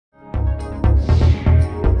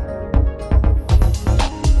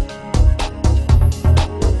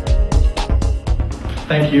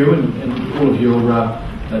thank you and all of your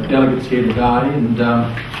delegates here today. And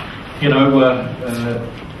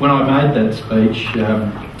when I made that speech,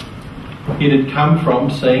 it had come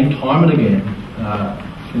from seeing time and again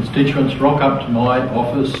constituents rock up to my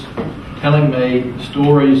office telling me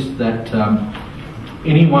stories that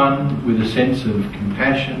anyone with a sense of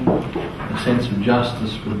compassion, a sense of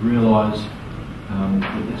justice would realise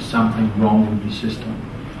that there's something wrong with the system.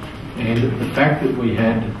 And the fact that we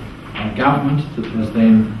had a government that was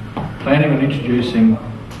then planning on introducing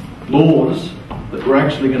laws that were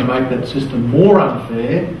actually going to make that system more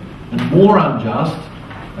unfair and more unjust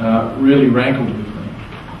really rankled with me.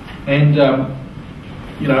 And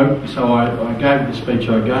so I gave the speech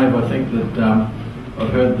I gave. I think that I've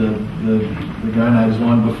heard the Grenades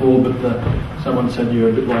line before, but someone said you're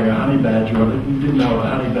a bit like a honey badger. I didn't know what a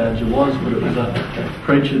honey badger was, but it was a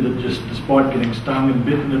creature that just, despite getting stung and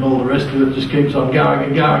bitten and all the rest of it, just keeps on going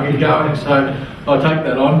and going and going. So I take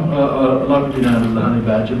that on. I like to be known as the honey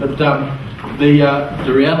badger. But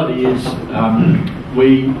the reality is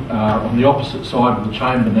we are on the opposite side of the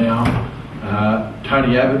chamber now.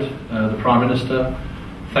 Tony Abbott, the Prime Minister,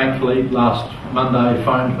 thankfully last Monday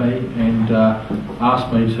phoned me and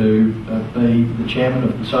asked me to be the chairman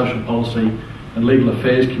of the Social Policy and Legal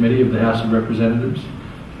Affairs Committee of the House of Representatives.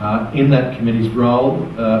 In that committee's role,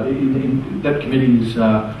 that committee is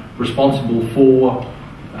responsible for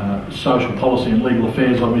social policy and legal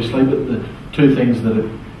affairs, obviously, but the two things that it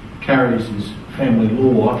carries is family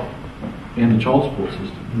law and the child support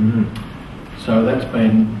system. Mm-hmm. So that's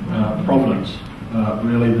been providence,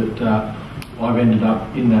 really, that I've ended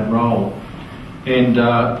up in that role. And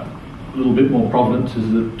a little bit more providence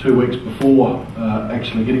is that 2 weeks before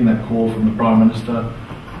actually getting that call from the Prime Minister,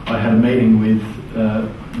 I had a meeting with the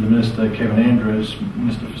Minister, Kevin Andrews,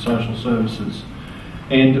 Minister for Social Services,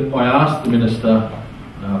 and I asked the Minister,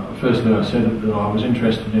 firstly I said that I was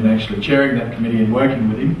interested in actually chairing that committee and working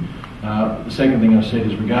with him. The second thing I said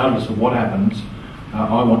is, regardless of what happens,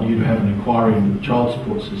 I want you to have an inquiry into the child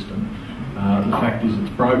support system. The fact is it's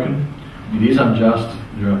broken, it is unjust,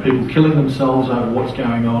 there are people killing themselves over what's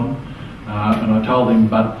going on, and I told him,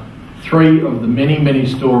 but 3 of the many, many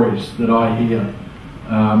stories that I hear,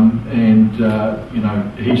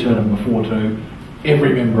 he's heard them before too,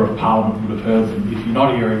 every member of Parliament would have heard them. If you're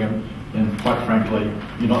not hearing them, then quite frankly,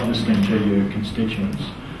 you're not listening to your constituents.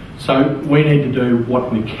 So we need to do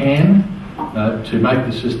what we can to make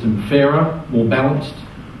the system fairer, more balanced,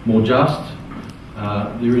 more just.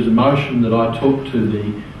 There is a motion that I took to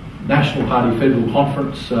the National Party Federal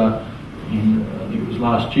Conference in, I think it was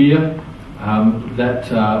last year.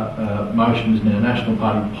 That motion is now National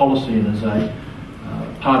Party policy, and as a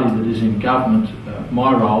party that is in government,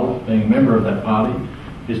 my role, being a member of that party,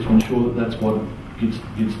 is to ensure that that's what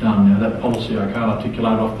gets done. Now that policy I can't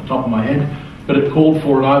articulate off the top of my head, but it called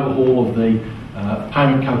for an overhaul of the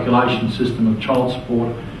payment calculation system of child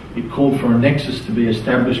support. It called for a nexus to be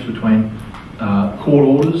established between court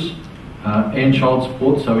orders and child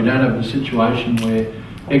support, so we don't have the situation where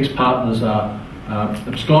ex-partners are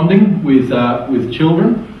absconding with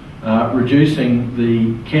children, reducing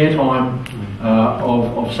the care time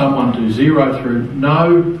of someone to 0 through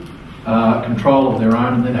no control of their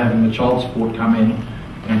own, and then having the child support come in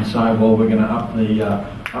and say, well, we're going to up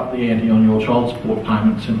the ante on your child support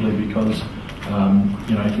payment simply because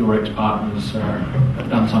your ex-partners have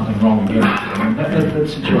done something wrong again. That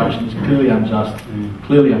situation is clearly unjust,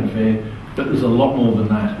 clearly unfair, but there's a lot more than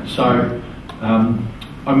that. So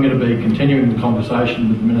I'm going to be continuing the conversation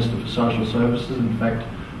with the Minister for Social Services. In fact,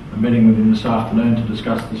 I'm meeting with him this afternoon to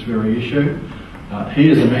discuss this very issue. He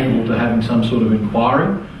is amenable to having some sort of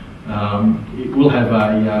inquiry. It will have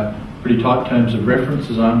a pretty tight terms of reference,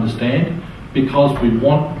 as I understand, because we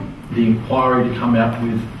want the inquiry to come out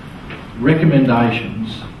with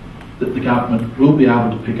recommendations that the government will be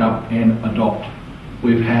able to pick up and adopt.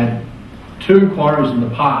 We've had 2 inquiries in the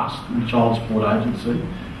past in the Child Support Agency,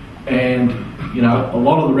 and a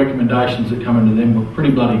lot of the recommendations that come into them were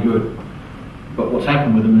pretty bloody good. But what's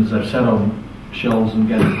happened with them is they've sat on shelves and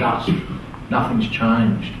gathered dust. Nothing's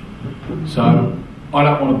changed. So I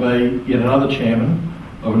don't want to be yet another chairman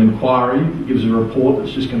of an inquiry that gives a report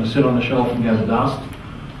that's just going to sit on the shelf and gather dust.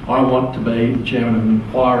 I want to be the chairman of an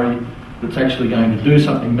inquiry that's actually going to do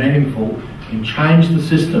something meaningful and change the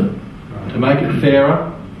system to make it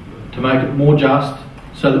fairer, to make it more just,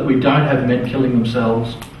 so that we don't have men killing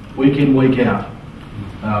themselves week in, week out.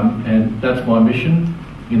 And that's my mission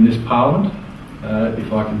in this Parliament.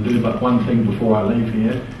 If I can do but one thing before I leave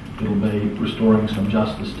here, it'll be restoring some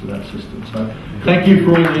justice to that system. So thank you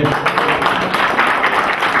for all your